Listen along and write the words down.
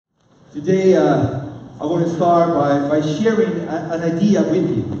Today, I want to start by sharing an idea with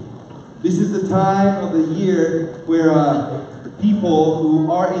you. This is the time of the year where people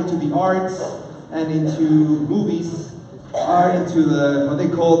who are into the arts and into movies are into what they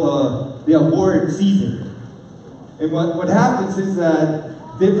call the award season. And what happens is that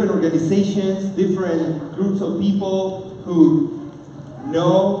different organizations, different groups of people who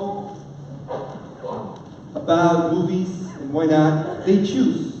know about movies and why not, they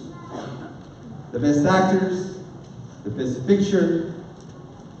choose the best actors, the best picture,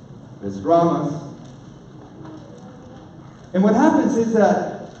 best dramas. And what happens is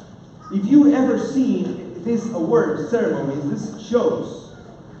that if you've ever seen these award ceremonies, these shows,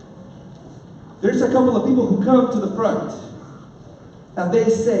 there's a couple of people who come to the front and they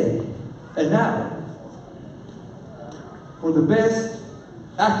say, and now, for the best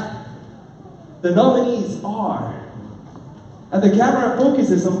actor, the nominees are, and the camera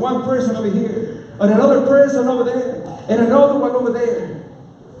focuses on one person over here, and another person over there, and another one over there.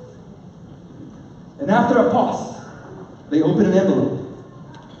 And after a pause, they open an envelope,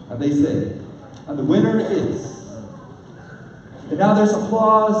 and they say, and the winner is. And now there's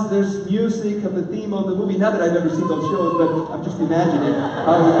applause, there's music of the theme of the movie. Not that I've ever seen those shows, but I'm just imagining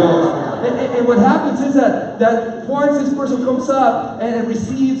how it goes. And what happens is that once this person comes up and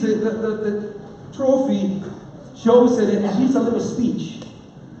receives the trophy, shows it, and gives a little speech.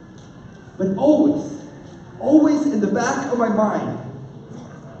 But always in the back of my mind,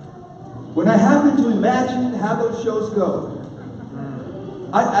 when I happen to imagine how those shows go,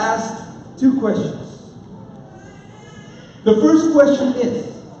 I asked two questions. The first question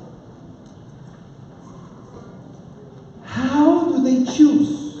is, how do they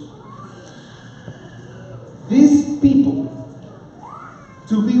choose these people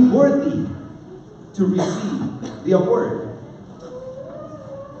to be worthy to receive the award?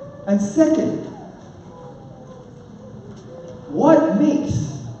 And second, what makes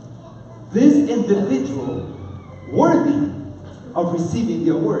this individual worthy of receiving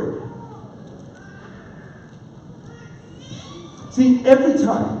the award? See, every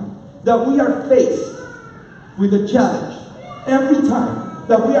time that we are faced with a challenge, every time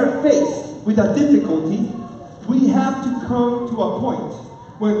that we are faced with a difficulty, we have to come to a point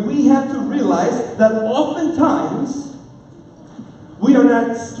when we have to realize that oftentimes we are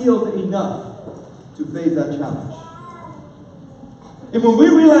not skilled enough to face that challenge. And when we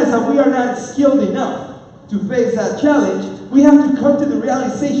realize that we are not skilled enough to face that challenge, we have to come to the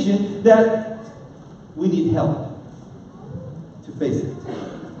realization that we need help to face it.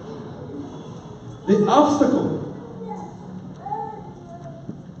 The obstacle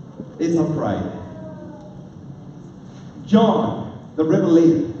is our pride. John, the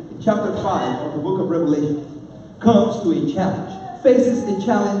Revelator, in chapter 5 of the book of Revelation, comes to a challenge, faces a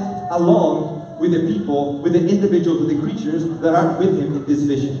challenge along with the people, with the individuals, with the creatures that are with him in this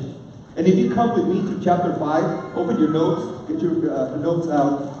vision. And if you come with me to chapter 5, open your notes, get your notes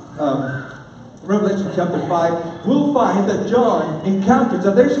out. Revelation chapter 5, we'll find that John encounters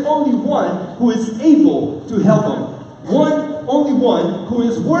that there's only one who is able to help him. Only one who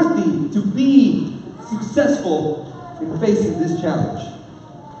is worthy to be successful in facing this challenge.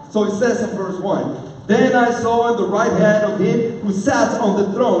 So it says in verse 1, then I saw on the right hand of him who sat on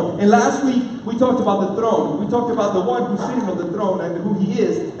the throne. And last week we talked about the throne. We talked about the one who's sitting on the throne and who he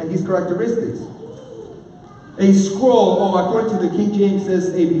is and his characteristics. A scroll, or according to the King James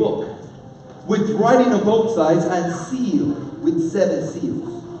says a book, with writing on both sides and sealed with 7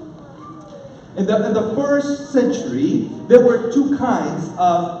 seals. In the first century, there were two kinds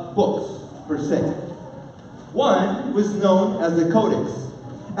of books, per se. One was known as the Codex.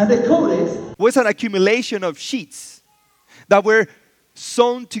 And the Codex was an accumulation of sheets that were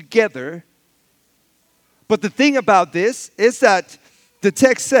sewn together. But the thing about this is that the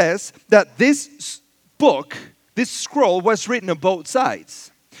text says that this book, this scroll, was written on both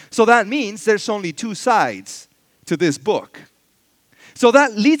sides. So that means there's only 2 sides to this book. So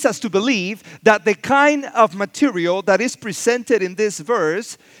that leads us to believe that the kind of material that is presented in this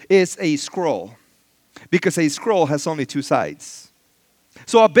verse is a scroll, because a scroll has only 2 sides.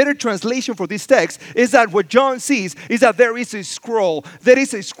 So a better translation for this text is that what John sees is that there is a scroll. There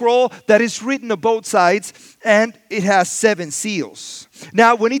is a scroll that is written on both sides, and it has 7 seals.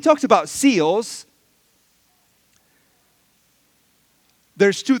 Now, when he talks about seals,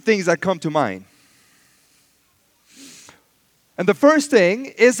 there's 2 things that come to mind. And the first thing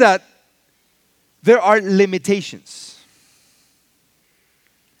is that there are limitations.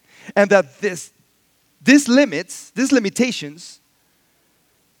 And that these limitations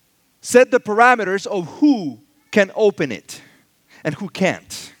set the parameters of who can open it and who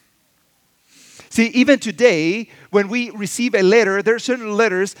can't. See, even today, when we receive a letter, there are certain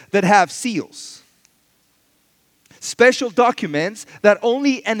letters that have seals. Special documents that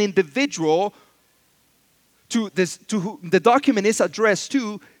only an individual to whom the document is addressed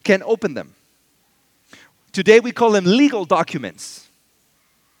to can open them. Today we call them legal documents.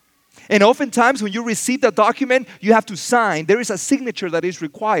 And oftentimes when you receive that document, you have to sign. There is a signature that is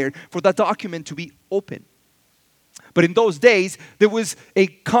required for that document to be open. But in those days, there was a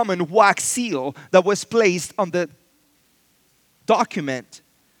common wax seal that was placed on the document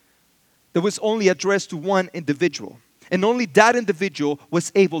that was only addressed to one individual. And only that individual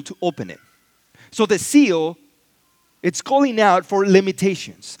was able to open it. So the seal, it's calling out for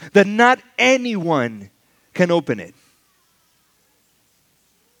limitations, that not anyone can open it.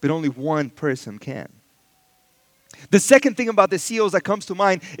 But only one person can. The second thing about the seals that comes to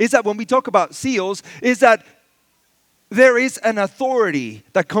mind is that when we talk about seals, is that there is an authority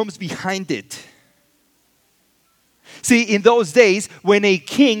that comes behind it. See, in those days, when a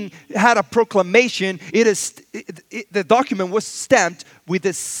king had a proclamation, the document was stamped with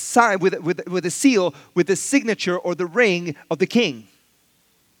the sign, with the seal, with the signature or the ring of the king.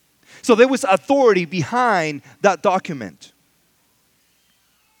 So there was authority behind that document.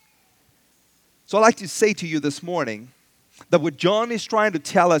 So I'd like to say to you this morning that what John is trying to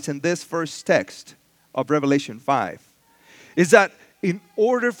tell us in this first text of Revelation 5 is that in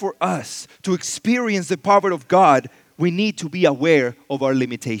order for us to experience the power of God, we need to be aware of our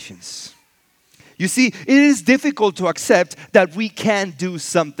limitations. You see, it is difficult to accept that we can do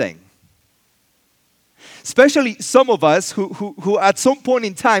something. Especially some of us who at some point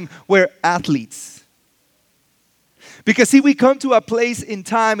in time were athletes. Because see, we come to a place in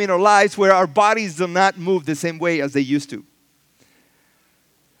time in our lives where our bodies do not move the same way as they used to.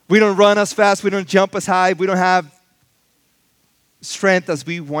 We don't run as fast, we don't jump as high, we don't have strength as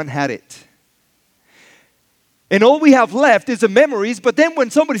we once had it. And all we have left is the memories, but then when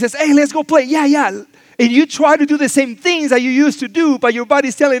somebody says, hey, let's go play, yeah, and you try to do the same things that you used to do, but your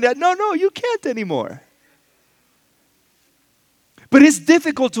body's telling you that, no, you can't anymore. But it's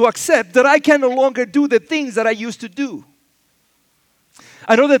difficult to accept that I can no longer do the things that I used to do.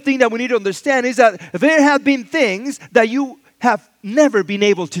 Another thing that we need to understand is that there have been things that you have never been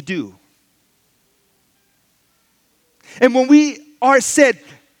able to do. And when we are set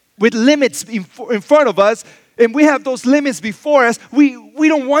with limits in front of us, and we have those limits before us, we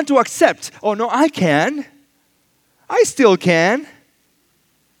don't want to accept, oh no, I can. I still can.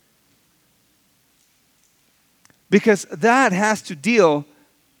 Because that has to deal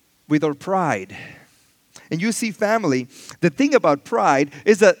with our pride. And you see, family, the thing about pride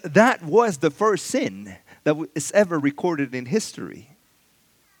is that was the first sin that is ever recorded in history.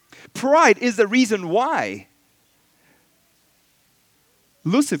 Pride is the reason why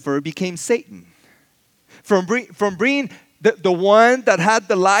Lucifer became Satan. From being the one that had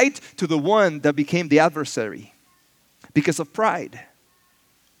the light to the one that became the adversary. Because of pride.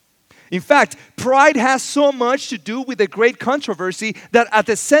 In fact, pride has so much to do with the great controversy that at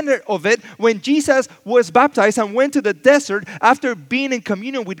the center of it, when Jesus was baptized and went to the desert after being in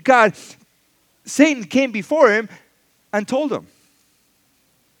communion with God, Satan came before him and told him,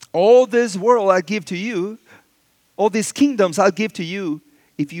 all this world I'll give to you, all these kingdoms I'll give to you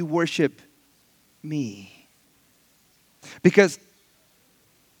if you worship me. Because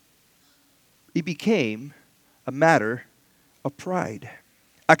it became a matter of pride.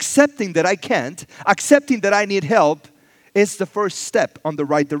 Accepting that I can't, accepting that I need help is the first step on the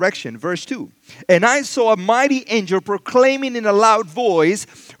right direction. Verse 2. And I saw a mighty angel proclaiming in a loud voice,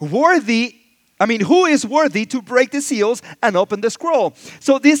 who is worthy to break the seals and open the scroll?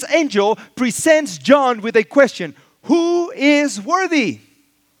 So this angel presents John with a question. Who is worthy?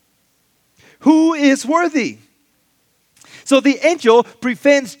 Who is worthy? So the angel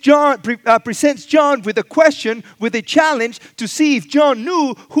presents John with a question, with a challenge to see if John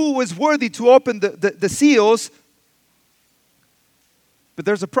knew who was worthy to open the seals. But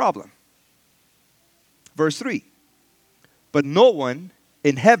there's a problem. Verse 3. But no one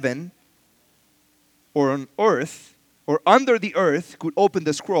in heaven or on earth or under the earth could open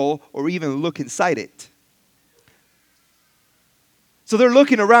the scroll or even look inside it. So they're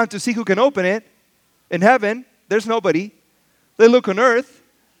looking around to see who can open it. In heaven, there's nobody. They look on earth,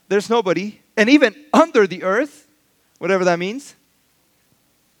 there's nobody. And even under the earth, whatever that means.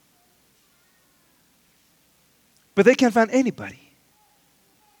 But they can't find anybody.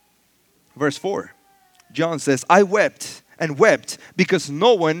 Verse 4, John says, I wept and wept because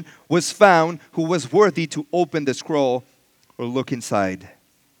no one was found who was worthy to open the scroll or look inside.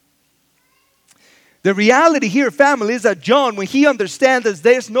 The reality here, family, is that John, when he understands that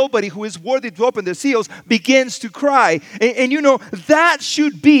there's nobody who is worthy to open the seals, begins to cry. And you know, that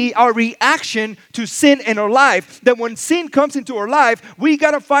should be our reaction to sin in our life. That when sin comes into our life, we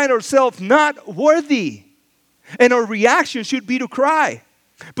got to find ourselves not worthy. And our reaction should be to cry.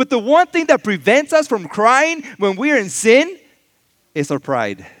 But the one thing that prevents us from crying when we're in sin is our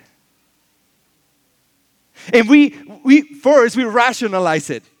pride. And we first rationalize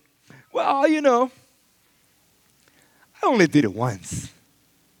it. Well, you know, I only did it once.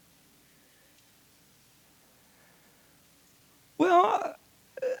 Well,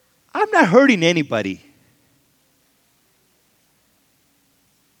 I'm not hurting anybody.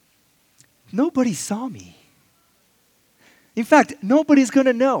 Nobody saw me. In fact, nobody's going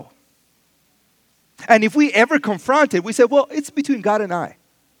to know. And if we ever confront it, we say, well, it's between God and I.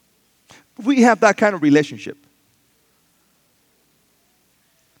 We have that kind of relationship.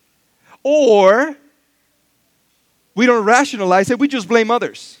 Or we don't rationalize it, we just blame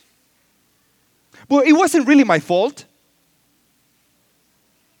others. Well, it wasn't really my fault.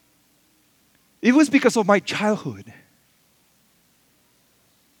 It was because of my childhood.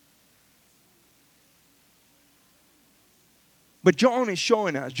 But John is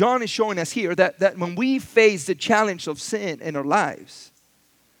showing us here that when we face the challenge of sin in our lives,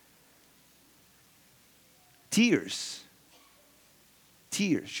 tears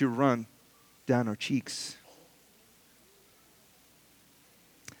should run down our cheeks.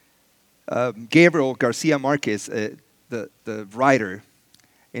 Gabriel Garcia Marquez, the writer,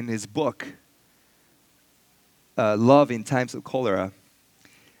 in his book, Love in Times of Cholera,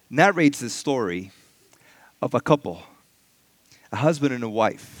 narrates the story of a couple, a husband and a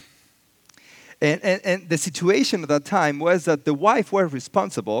wife. And the situation at that time was that the wife was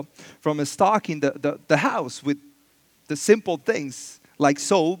responsible from stocking the house with the simple things like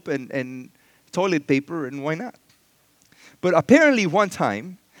soap and toilet paper and why not. But apparently one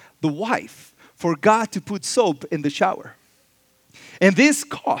time, the wife forgot to put soap in the shower. And this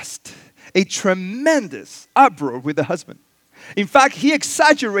caused a tremendous uproar with the husband. In fact, he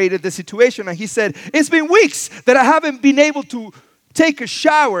exaggerated the situation and he said, it's been weeks that I haven't been able to take a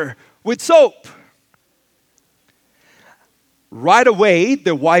shower with soap. Right away,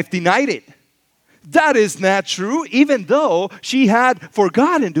 the wife denied it. That is not true, even though she had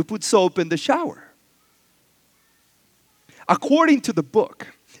forgotten to put soap in the shower. According to the book,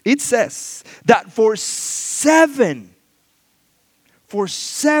 it says that for seven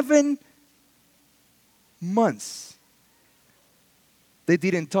months, they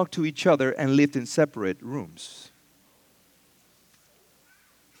didn't talk to each other and lived in separate rooms.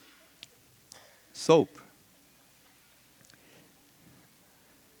 Soap.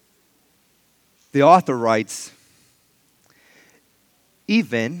 The author writes,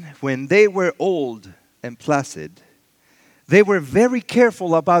 even when they were old and placid, they were very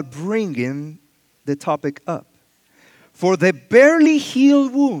careful about bringing the topic up. For the barely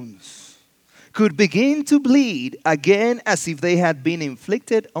healed wounds could begin to bleed again as if they had been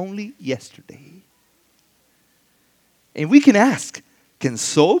inflicted only yesterday. And we can ask, can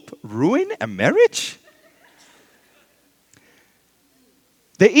soap ruin a marriage?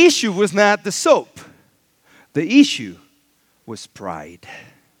 The issue was not the soap. The issue was pride.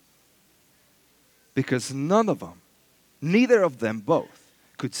 Because neither of them both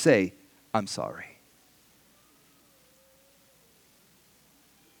could say, I'm sorry.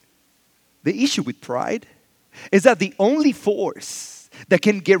 The issue with pride is that the only force that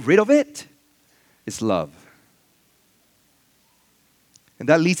can get rid of it is love. And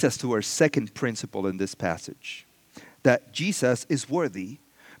that leads us to our second principle in this passage, that Jesus is worthy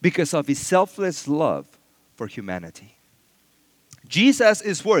because of his selfless love for humanity. Jesus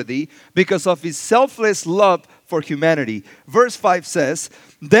is worthy because of his selfless love for humanity. Verse 5 says,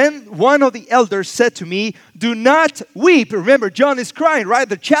 then one of the elders said to me, do not weep. Remember, John is crying, right?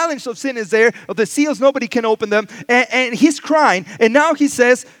 The challenge of sin is there. Of the seals, nobody can open them. And he's crying. And now he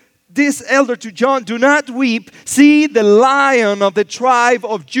says, this elder to John, do not weep. See, the Lion of the tribe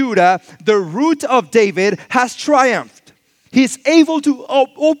of Judah, the Root of David, has triumphed. He's able to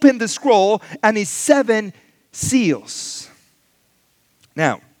open the scroll and his 7 seals.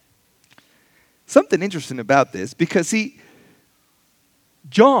 Now, something interesting about this, because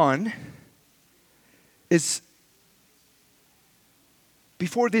John is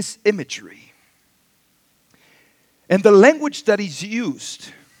before this imagery. And the language that is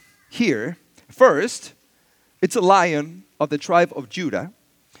used here, first, it's a lion of the tribe of Judah.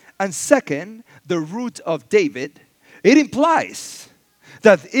 And second, the root of David. It implies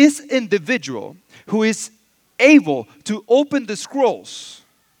that this individual who is able to open the scrolls,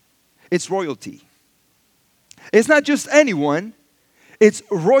 it's royalty. It's not just anyone, it's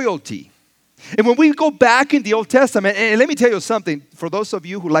royalty. And when we go back in the Old Testament, and let me tell you something, for those of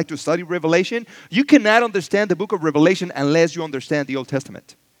you who like to study Revelation, you cannot understand the book of Revelation unless you understand the Old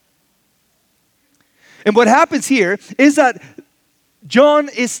Testament. And what happens here is that John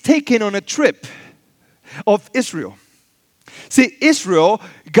is taken on a trip of Israel. See, Israel,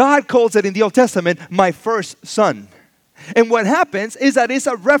 God calls it in the Old Testament, my first son. And what happens is that it's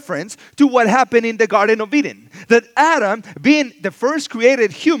a reference to what happened in the Garden of Eden. That Adam, being the first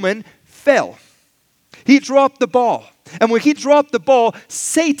created human, fell. He dropped the ball. And when he dropped the ball,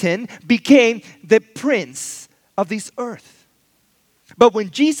 Satan became the prince of this earth. But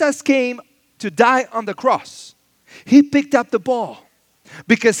when Jesus came to die on the cross, he picked up the ball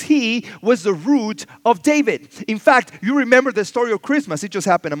because he was the root of David. In fact, you remember the story of Christmas. It just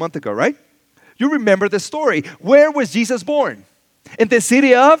happened a month ago, right? You remember the story. Where was Jesus born? In the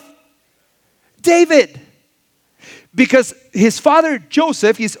city of David. Because his father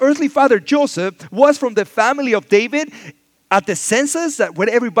Joseph, his earthly father Joseph, was from the family of David. At the census that what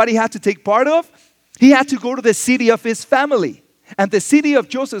everybody had to take part of, he had to go to the city of his family. And the city of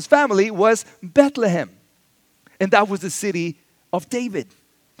Joseph's family was Bethlehem. And that was the city of David.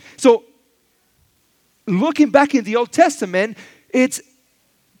 So, looking back in the Old Testament, it's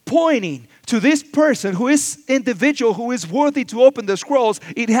pointing to this person who is individual, who is worthy to open the scrolls.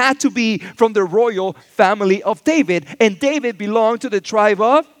 It had to be from the royal family of David. And David belonged to the tribe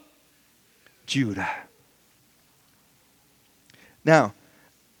of Judah. Now,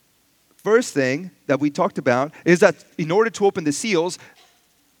 first thing that we talked about is that in order to open the seals,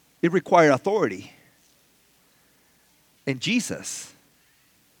 it required authority. And Jesus,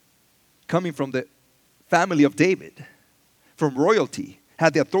 coming from the family of David, from royalty,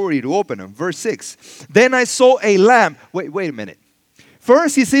 had the authority to open them. Verse 6. Then I saw a lamb. Wait a minute.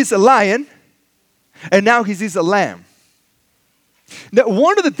 First he sees a lion, and now he sees a lamb. Now,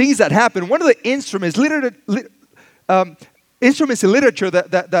 one of the things that happened, one of the instruments in literature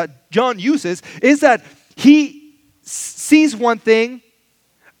that John uses is that he sees one thing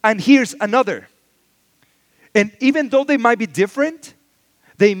and hears another. And even though they might be different,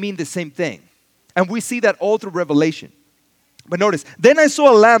 they mean the same thing. And we see that all through Revelation. But notice, then I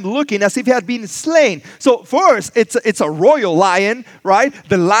saw a lamb looking as if he had been slain. So first, it's a royal lion, right?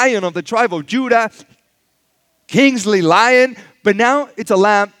 The lion of the tribe of Judah, kingly lion. But now it's a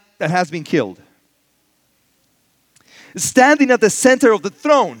lamb that has been killed. Standing at the center of the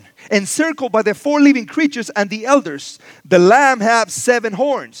throne, encircled by the four living creatures and the elders. The lamb has 7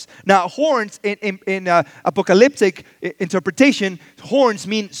 horns. Now, horns in apocalyptic interpretation, horns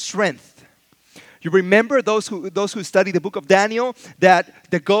mean strength. You remember those who study the book of Daniel, that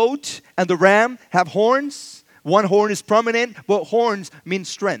the goat and the ram have horns. One horn is prominent, but horns mean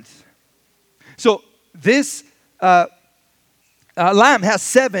strength. So this lamb has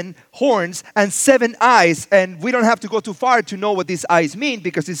 7 horns and 7 eyes, and we don't have to go too far to know what these eyes mean,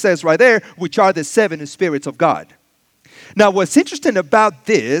 because it says right there, which are the 7 spirits of God. Now, what's interesting about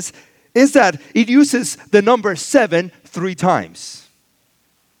this is that it uses the number 7 3 times.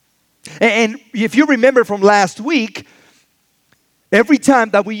 And if you remember from last week, every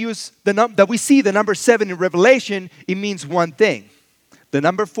time that we see the number 7 in Revelation, it means one thing: the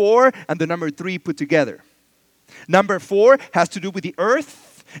number 4 and the number 3 put together. Number 4 has to do with the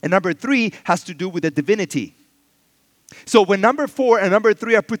earth, and number 3 has to do with the divinity. So when number 4 and number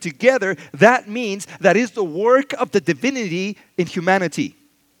 3 are put together, that means that is the work of the divinity in humanity.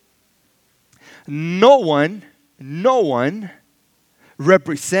 No one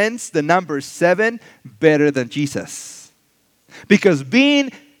represents the number 7 better than Jesus. Because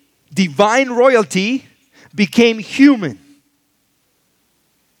being divine royalty became human.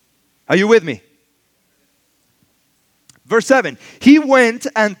 Are you with me? Verse 7, he went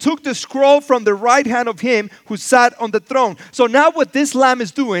and took the scroll from the right hand of him who sat on the throne. So now what this lamb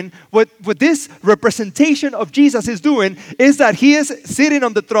is doing, what this representation of Jesus is doing, is that he is sitting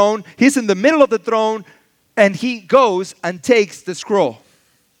on the throne, he's in the middle of the throne, and he goes and takes the scroll.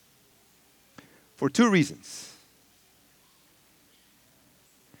 For 2 reasons.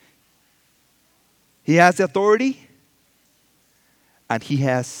 He has the authority, and he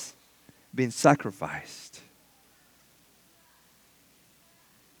has been sacrificed.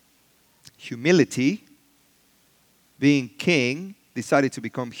 Humility, being king, decided to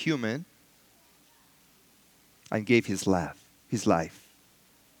become human and gave his life.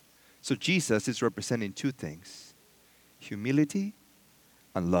 So Jesus is representing 2 things: humility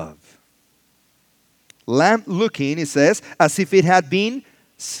and love. Lamb looking, it says, as if it had been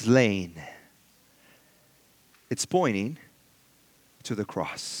slain. It's pointing to the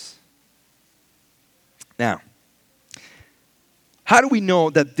cross. Now, How do we know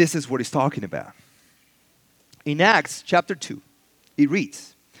that this is what he's talking about? In Acts chapter 2, it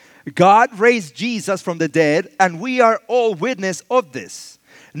reads, God raised Jesus from the dead, and we are all witness of this.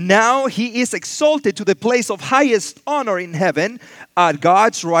 Now he is exalted to the place of highest honor in heaven at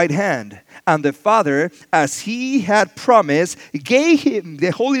God's right hand. And the Father, as he had promised, gave him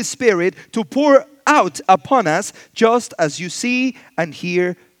the Holy Spirit to pour out upon us, just as you see and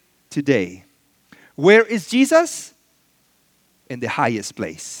hear today. Where is Jesus? In the highest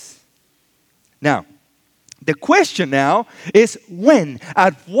place. Now, the question now is when,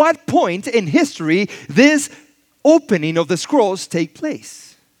 at what point in history this opening of the scrolls take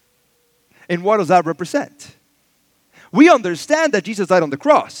place? And what does that represent? We understand that Jesus died on the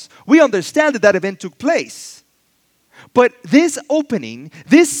cross. We understand that that event took place. But this opening,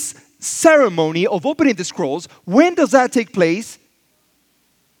 this ceremony of opening the scrolls, when does that take place?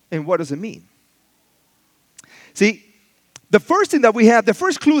 And what does it mean? See, the first thing that we have, the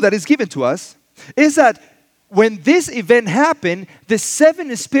first clue that is given to us is that when this event happened, the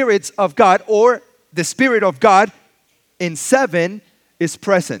seven spirits of God, or the Spirit of God in seven, is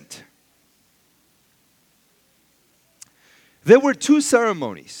present. There were two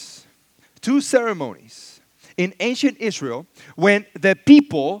ceremonies in ancient Israel when the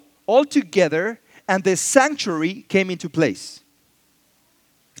people all together and the sanctuary came into place.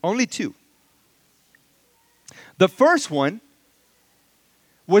 Only two. The first one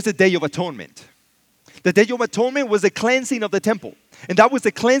was the Day of Atonement. The Day of Atonement was the cleansing of the temple. And that was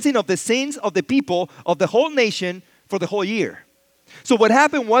the cleansing of the sins of the people, of the whole nation, for the whole year. So what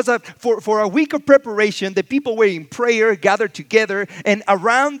happened was that for a week of preparation, the people were in prayer, gathered together, and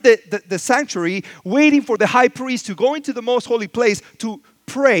around the sanctuary, waiting for the high priest to go into the most holy place to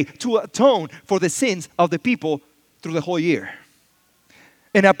pray, to atone for the sins of the people through the whole year.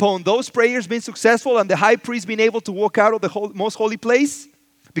 And upon those prayers being successful and the high priest being able to walk out of the most holy place,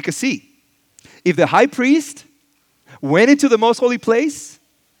 because see, if the high priest went into the most holy place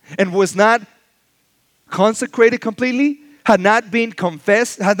and was not consecrated completely, had not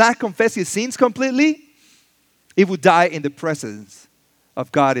confessed his sins completely, he would die in the presence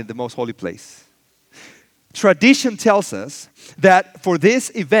of God in the most holy place. Tradition tells us that for this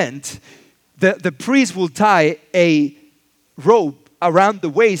event, the priest will tie a rope around the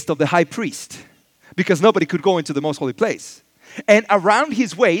waist of the high priest because nobody could go into the most holy place. And around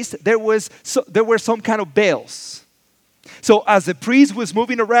his waist, there were some kind of bells. So as the priest was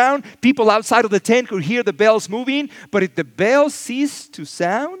moving around, people outside of the tent could hear the bells moving. But if the bells ceased to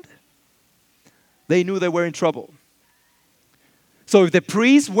sound, they knew they were in trouble. So if the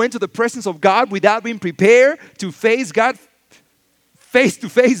priest went to the presence of God without being prepared to face God face to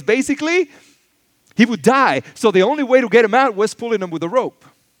face, basically, he would die. So the only way to get him out was pulling him with a rope.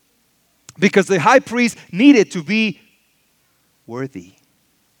 Because the high priest needed to be worthy.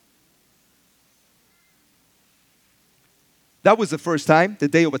 That was the first time, the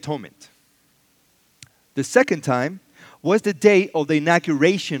Day of Atonement. The second time was the day of the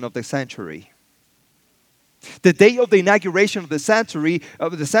inauguration of the sanctuary. The day of the inauguration of the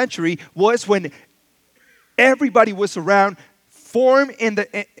sanctuary was when everybody was around, formed in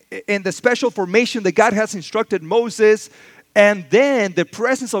the special formation that God has instructed Moses, and then the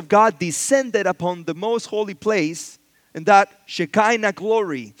presence of God descended upon the most holy place, and that Shekinah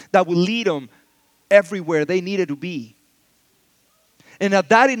glory that would lead them everywhere they needed to be. And at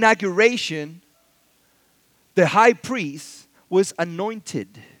that inauguration, the high priest was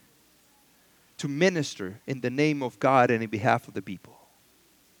anointed to minister in the name of God and in behalf of the people.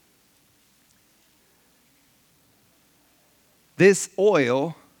 This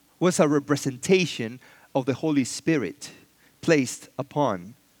oil was a representation of the Holy Spirit placed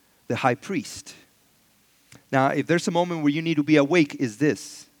upon the high priest. Now, if there's a moment where you need to be awake, is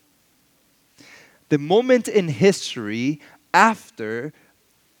this. The moment in history after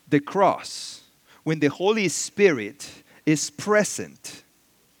the cross, when the Holy Spirit is present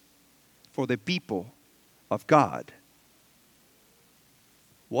for the people of God,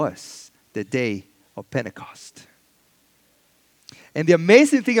 was the day of Pentecost. And the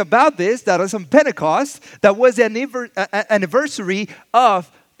amazing thing about this, that was on Pentecost, that was the anniversary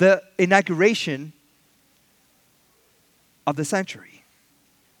of the inauguration of the sanctuary.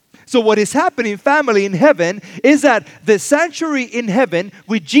 So what is happening, family, in heaven is that the sanctuary in heaven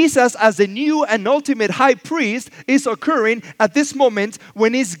with Jesus as the new and ultimate high priest is occurring at this moment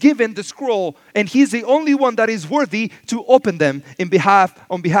when he's given the scroll, and he's the only one that is worthy to open them on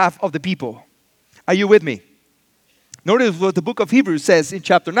behalf of the people. Are you with me? Notice what the book of Hebrews says in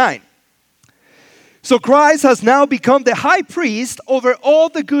chapter 9. So Christ has now become the high priest over all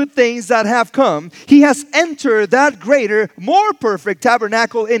the good things that have come. He has entered that greater, more perfect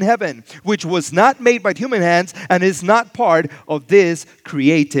tabernacle in heaven, which was not made by human hands and is not part of this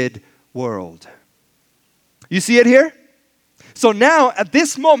created world. You see it here? So now, at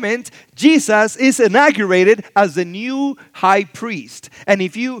this moment, Jesus is inaugurated as the new high priest. And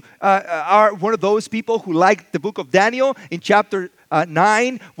if you are one of those people who like the book of Daniel, in chapter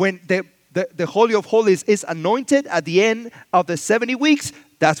 9, when the Holy of Holies is anointed at the end of the 70 weeks,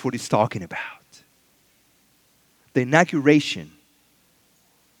 that's what he's talking about. The inauguration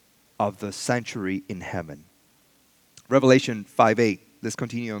of the sanctuary in heaven. Revelation 5:8. Let's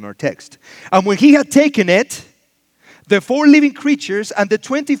continue on our text. And when he had taken it, the 4 living creatures and the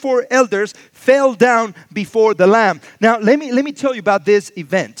 24 elders fell down before the Lamb. Now, let me tell you about this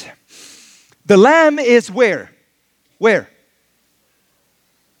event. The Lamb is where? Where?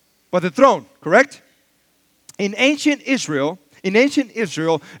 By the throne, correct? In ancient Israel,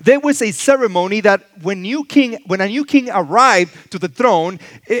 there was a ceremony that when a new king arrived to the throne,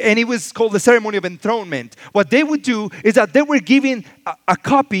 and it was called the ceremony of enthronement, what they would do is that they were given a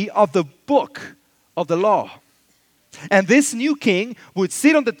copy of the book of the law. And this new king would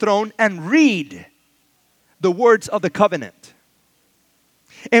sit on the throne and read the words of the covenant.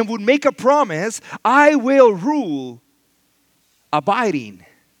 And would make a promise, I will rule abiding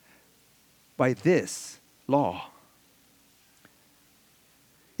by this law.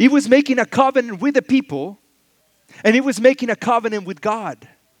 He was making a covenant with the people, and he was making a covenant with God.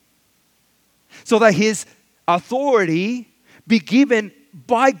 So that his authority be given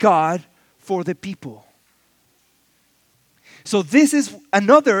by God for the people. So this is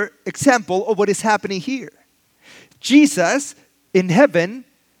another example of what is happening here. Jesus in heaven,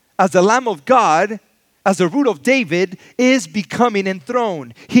 as the Lamb of God, as the root of David, is becoming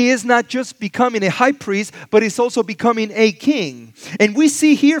enthroned. He is not just becoming a high priest, but he's also becoming a king. And we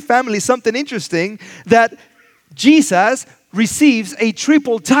see here, family, something interesting, that Jesus receives a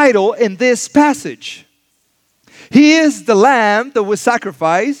triple title in this passage. He is the Lamb that was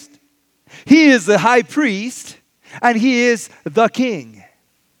sacrificed. He is the high priest. And he is the king.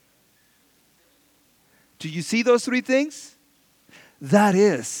 Do you see those 3 things? That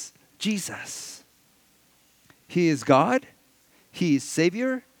is Jesus. He is God, he is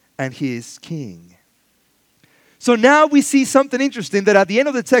Savior, and he is King. So now we see something interesting that at the end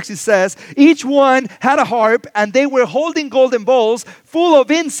of the text it says, each one had a harp and they were holding golden bowls full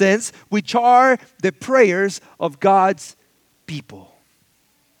of incense, which are the prayers of God's people.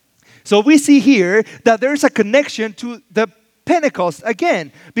 So we see here that there's a connection to the Pentecost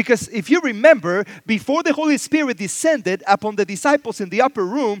again. Because if you remember, before the Holy Spirit descended upon the disciples in the upper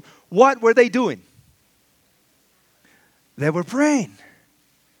room, what were they doing? They were praying.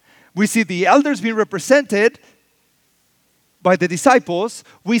 We see the elders being represented by the disciples.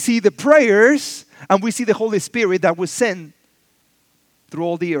 We see the prayers, and we see the Holy Spirit that was sent through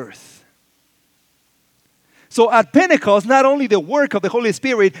all the earth. So at Pentecost, not only the work of the Holy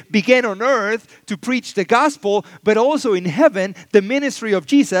Spirit began on earth to preach the gospel, but also in heaven, the ministry of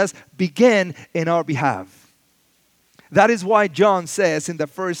Jesus began in our behalf. That is why John says in the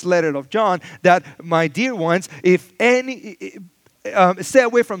first letter of John that, my dear ones, stay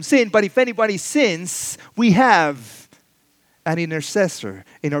away from sin, but if anybody sins, we have an intercessor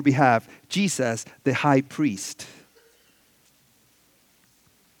in our behalf, Jesus, the high priest.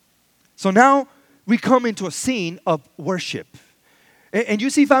 So now, we come into a scene of worship. And you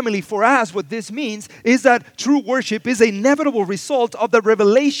see, family, for us, what this means is that true worship is an inevitable result of the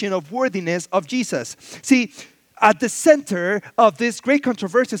revelation of worthiness of Jesus. See, at the center of this great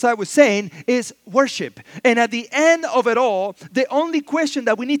controversy, as I was saying, is worship. And at the end of it all, the only question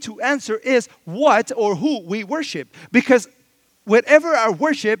that we need to answer is what or who we worship. Because whatever our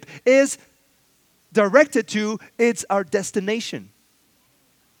worship is directed to, it's our destination.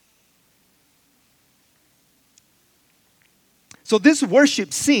 So this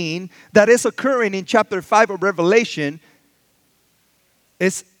worship scene that is occurring in chapter 5 of Revelation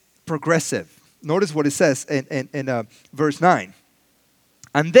is progressive. Notice what it says in verse 9.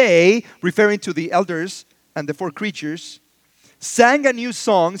 And they, referring to the elders and the 4 creatures, sang a new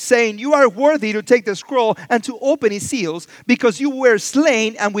song, saying, you are worthy to take the scroll and to open its seals, because you were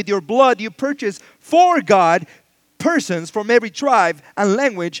slain, and with your blood you purchased for God persons from every tribe and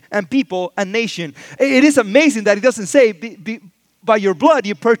language and people and nation. It is amazing that it doesn't say, by your blood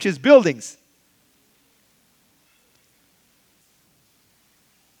you purchase buildings.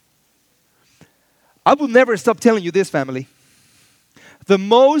 I will never stop telling you this, family. The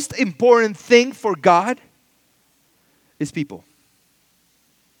most important thing for God is people.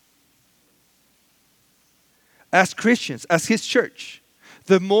 as Christians, as His church,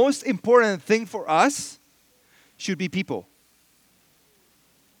 the most important thing for us should be people.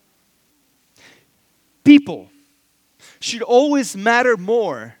 People should always matter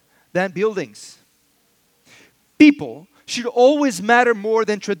more than buildings. People should always matter more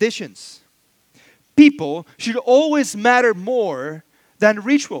than traditions. People should always matter more than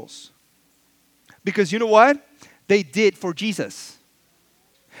rituals. Because you know what? They did for Jesus.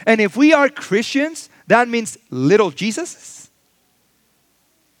 And if we are Christians, that means little Jesuses.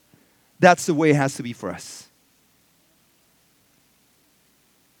 That's the way it has to be for us.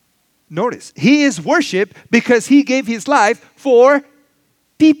 Notice, He is worshiped because He gave His life for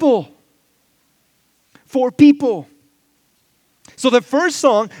people. For people. So the first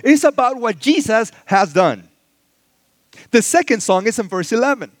song is about what Jesus has done. The second song is in verse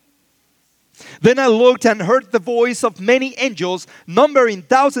 11. Then I looked and heard the voice of many angels, numbering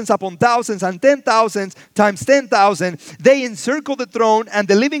thousands upon thousands and 10,000 times 10,000. They encircled the throne and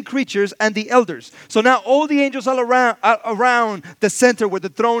the living creatures and the elders. So now all the angels are around the center where the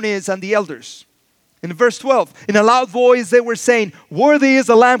throne is and the elders. In verse 12, in a loud voice they were saying, "Worthy is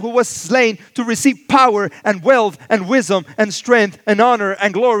the Lamb who was slain to receive power and wealth and wisdom and strength and honor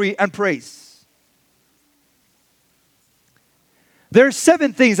and glory and praise." There are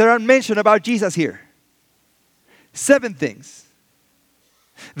 7 things that are mentioned about Jesus here. 7 things.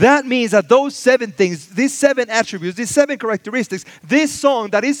 That means that those 7 things, these 7 attributes, these 7 characteristics, this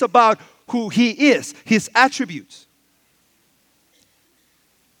song that is about who He is, His attributes,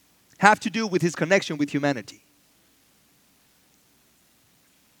 have to do with His connection with humanity.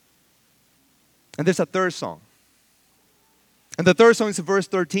 And there's a third song. And the third song is in verse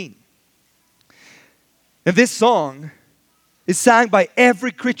 13. And this song is sung by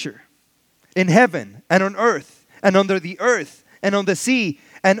every creature in heaven and on earth and under the earth and on the sea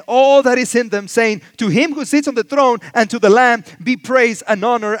and all that is in them, saying, "To Him who sits on the throne and to the Lamb be praise and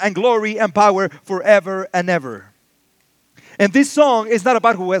honor and glory and power forever and ever." And this song is not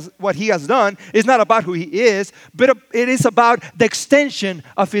about what He has done. It's not about who He is, but it is about the extension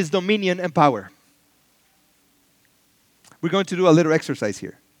of His dominion and power. We're going to do a little exercise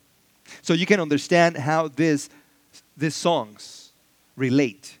here so you can understand how these songs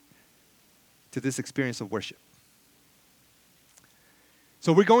relate to this experience of worship.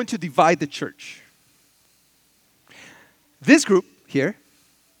 So we're going to divide the church. This group here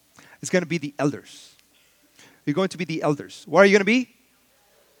is going to be the elders. You're going to be the elders. What are you going to be?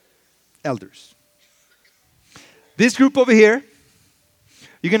 Elders. This group over here,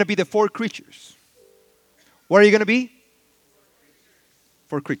 you're going to be the 4 creatures. What are you going to be?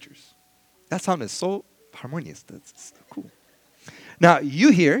 4 creatures. That sounded so harmonious. That's cool. Now, you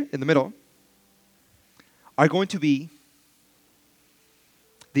here in the middle are going to be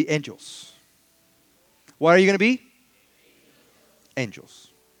the angels. What are you going to be? Angels.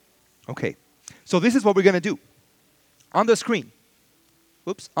 Okay. So this is what we're going to do. On the screen.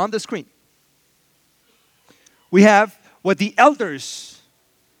 On the screen. We have what the elders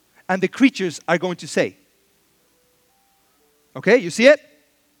and the creatures are going to say. Okay, you see it?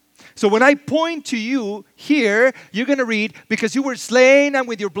 So when I point to you here, you're going to read, "Because you were slain and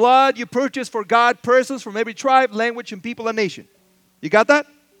with your blood you purchased for God persons from every tribe, language, and people and nation." You got that?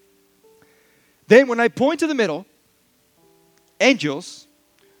 Then when I point to the middle, angels,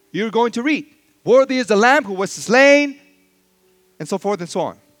 you're going to read, "Worthy is the Lamb who was slain," and so forth and so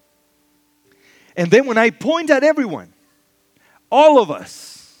on. And then when I point at everyone, all of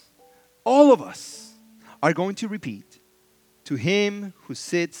us are going to repeat, "To Him who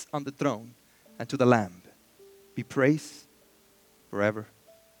sits on the throne and to the Lamb be praise forever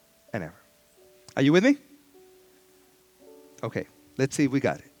and ever." Are you with me? Okay, let's see if we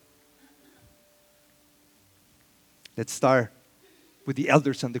got it. Let's start with the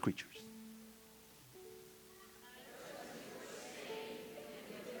elders and the creatures.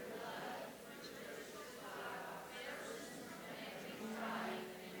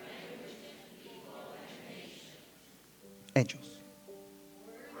 Angels.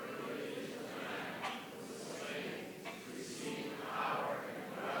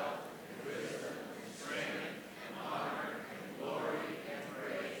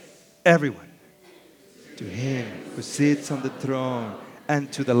 Everyone. To Him who sits on the throne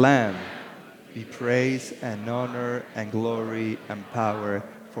and to the Lamb be praise and honor and glory and power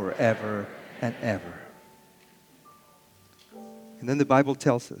forever and ever. And then the Bible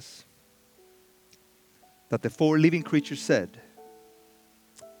tells us that the 4 living creatures said,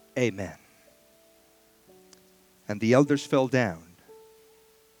 "Amen." And the elders fell down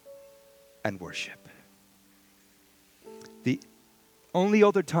and worshiped. The only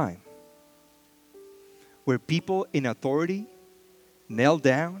other time where people in authority knelt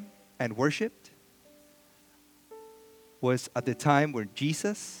down and worshiped was at the time where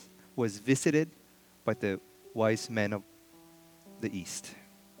Jesus was visited by the wise men of the East.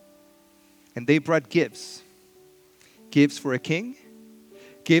 And they brought gifts. Gifts for a king,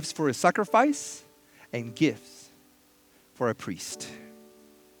 gifts for a sacrifice, and gifts for a priest.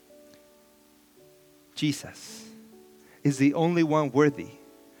 Jesus is the only one worthy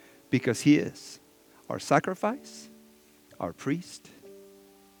because he is our sacrifice, our priest,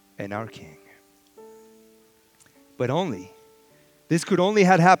 and our king. But this could only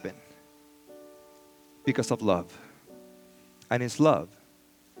have happened because of love. And it's love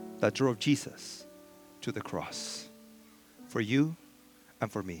that drove Jesus to the cross for you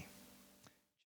and for me.